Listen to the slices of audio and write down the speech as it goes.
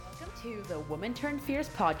to the Woman Turned Fierce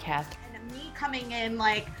podcast. And me coming in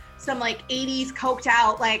like some like 80s coked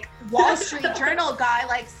out like Wall Street Journal guy,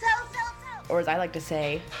 like sell. Or as I like to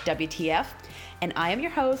say, WTF. And I am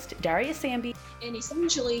your host, Daria Samby. And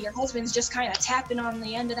essentially, your husband's just kind of tapping on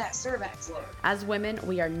the end of that cervix load. As women,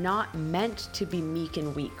 we are not meant to be meek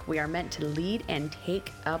and weak. We are meant to lead and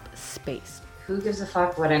take up space. Who gives a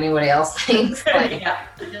fuck what anybody else thinks?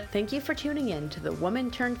 Thank you for tuning in to the Woman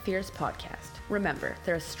Turned Fierce podcast. Remember,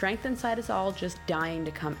 there is strength inside us all just dying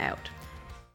to come out.